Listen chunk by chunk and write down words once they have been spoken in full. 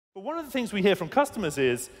But one of the things we hear from customers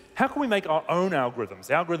is, how can we make our own algorithms,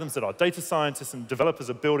 the algorithms that our data scientists and developers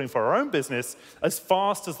are building for our own business, as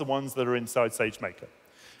fast as the ones that are inside SageMaker?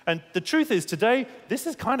 And the truth is, today, this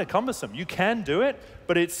is kind of cumbersome. You can do it,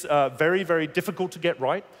 but it's very, very difficult to get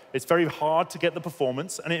right. It's very hard to get the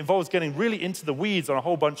performance, and it involves getting really into the weeds on a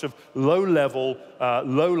whole bunch of low-level,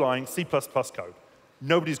 low-lying C++ code.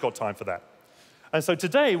 Nobody's got time for that. And so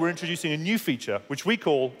today, we're introducing a new feature, which we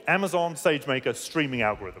call Amazon SageMaker Streaming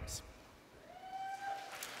Algorithms.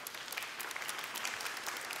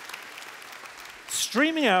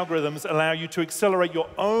 Streaming algorithms allow you to accelerate your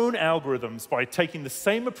own algorithms by taking the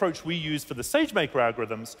same approach we use for the SageMaker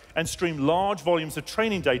algorithms and stream large volumes of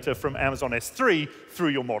training data from Amazon S3 through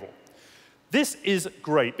your model. This is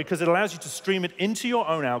great because it allows you to stream it into your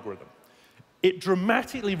own algorithm. It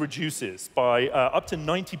dramatically reduces by up to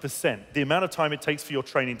 90% the amount of time it takes for your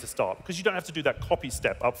training to start, because you don't have to do that copy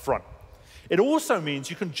step up front. It also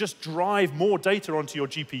means you can just drive more data onto your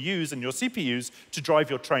GPUs and your CPUs to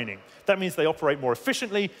drive your training. That means they operate more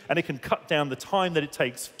efficiently, and it can cut down the time that it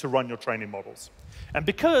takes to run your training models. And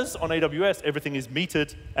because on AWS everything is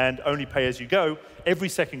metered and only pay as you go, every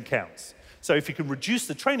second counts. So if you can reduce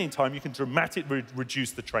the training time, you can dramatically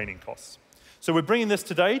reduce the training costs. So we're bringing this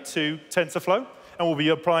today to TensorFlow, and we'll be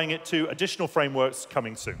applying it to additional frameworks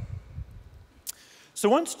coming soon. So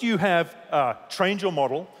once you have trained your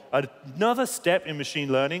model, another step in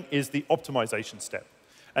machine learning is the optimization step.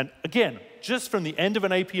 And again, just from the end of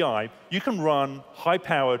an API, you can run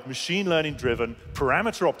high-powered, machine learning-driven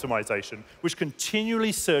parameter optimization, which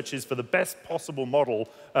continually searches for the best possible model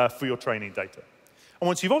for your training data. And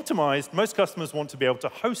once you've optimized, most customers want to be able to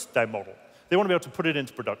host their model. They want to be able to put it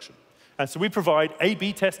into production. And so we provide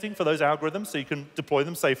A/B testing for those algorithms so you can deploy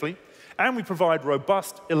them safely. And we provide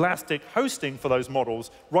robust, elastic hosting for those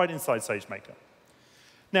models right inside SageMaker.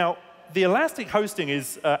 Now, the elastic hosting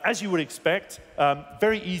is, as you would expect,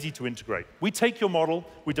 very easy to integrate. We take your model,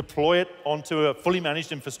 we deploy it onto a fully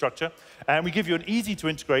managed infrastructure, and we give you an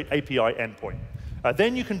easy-to-integrate API endpoint.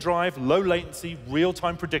 Then you can drive low-latency,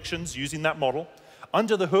 real-time predictions using that model.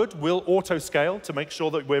 Under the hood, we'll auto-scale to make sure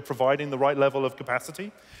that we're providing the right level of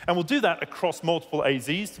capacity. And we'll do that across multiple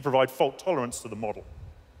AZs to provide fault tolerance to the model.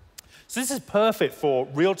 So this is perfect for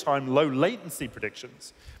real-time, low-latency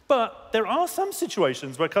predictions. But there are some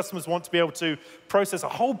situations where customers want to be able to process a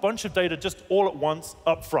whole bunch of data just all at once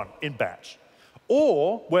up front in batch.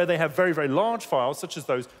 Or where they have very, very large files, such as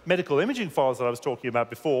those medical imaging files that I was talking about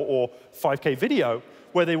before, or 5K video,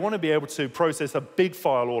 where they want to be able to process a big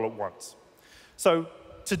file all at once. So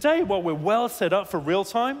today, while we're well set up for real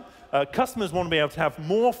time, customers want to be able to have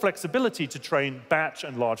more flexibility to train batch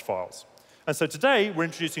and large files. And so today, we're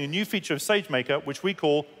introducing a new feature of SageMaker, which we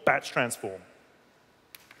call Batch Transform.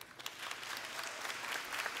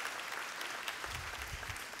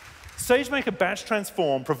 SageMaker Batch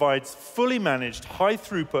Transform provides fully managed,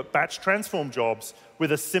 high-throughput batch transform jobs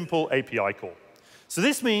with a simple API call. So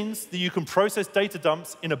this means that you can process data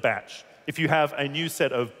dumps in a batch. If you have a new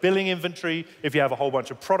set of billing inventory, if you have a whole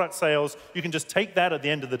bunch of product sales, you can just take that at the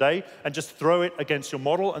end of the day and just throw it against your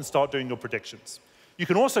model and start doing your predictions. You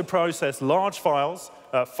can also process large files,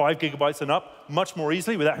 5 gigabytes and up, much more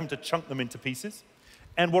easily without having to chunk them into pieces.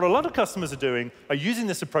 And what a lot of customers are doing are using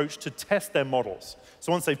this approach to test their models.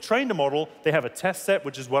 So once they've trained a model, they have a test set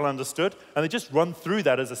which is well understood, and they just run through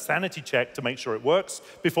that as a sanity check to make sure it works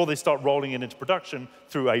before they start rolling it into production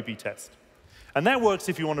through A/B test. And that works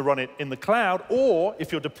if you want to run it in the cloud, or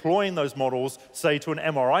if you're deploying those models, say, to an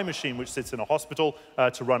MRI machine which sits in a hospital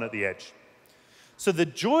to run at the edge. So the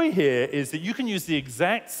joy here is that you can use the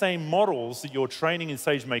exact same models that you're training in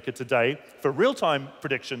SageMaker today for real-time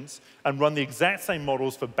predictions and run the exact same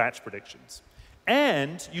models for batch predictions.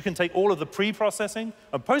 And you can take all of the pre-processing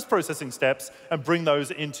and post-processing steps and bring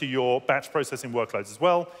those into your batch processing workloads as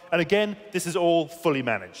well. And again, this is all fully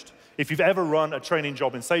managed. If you've ever run a training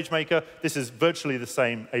job in SageMaker, this is virtually the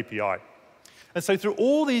same API. And so through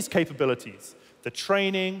all these capabilities, the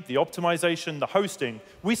training, the optimization, the hosting,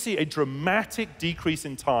 we see a dramatic decrease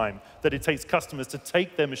in time that it takes customers to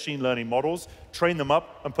take their machine learning models, train them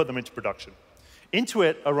up, and put them into production.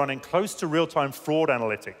 Intuit are running close to real-time fraud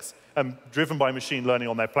analytics driven by machine learning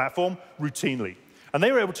on their platform routinely. And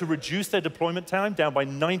they were able to reduce their deployment time down by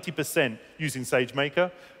 90% using SageMaker.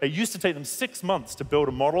 It used to take them 6 months to build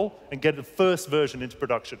a model and get the first version into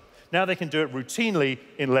production. Now they can do it routinely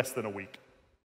in less than a week.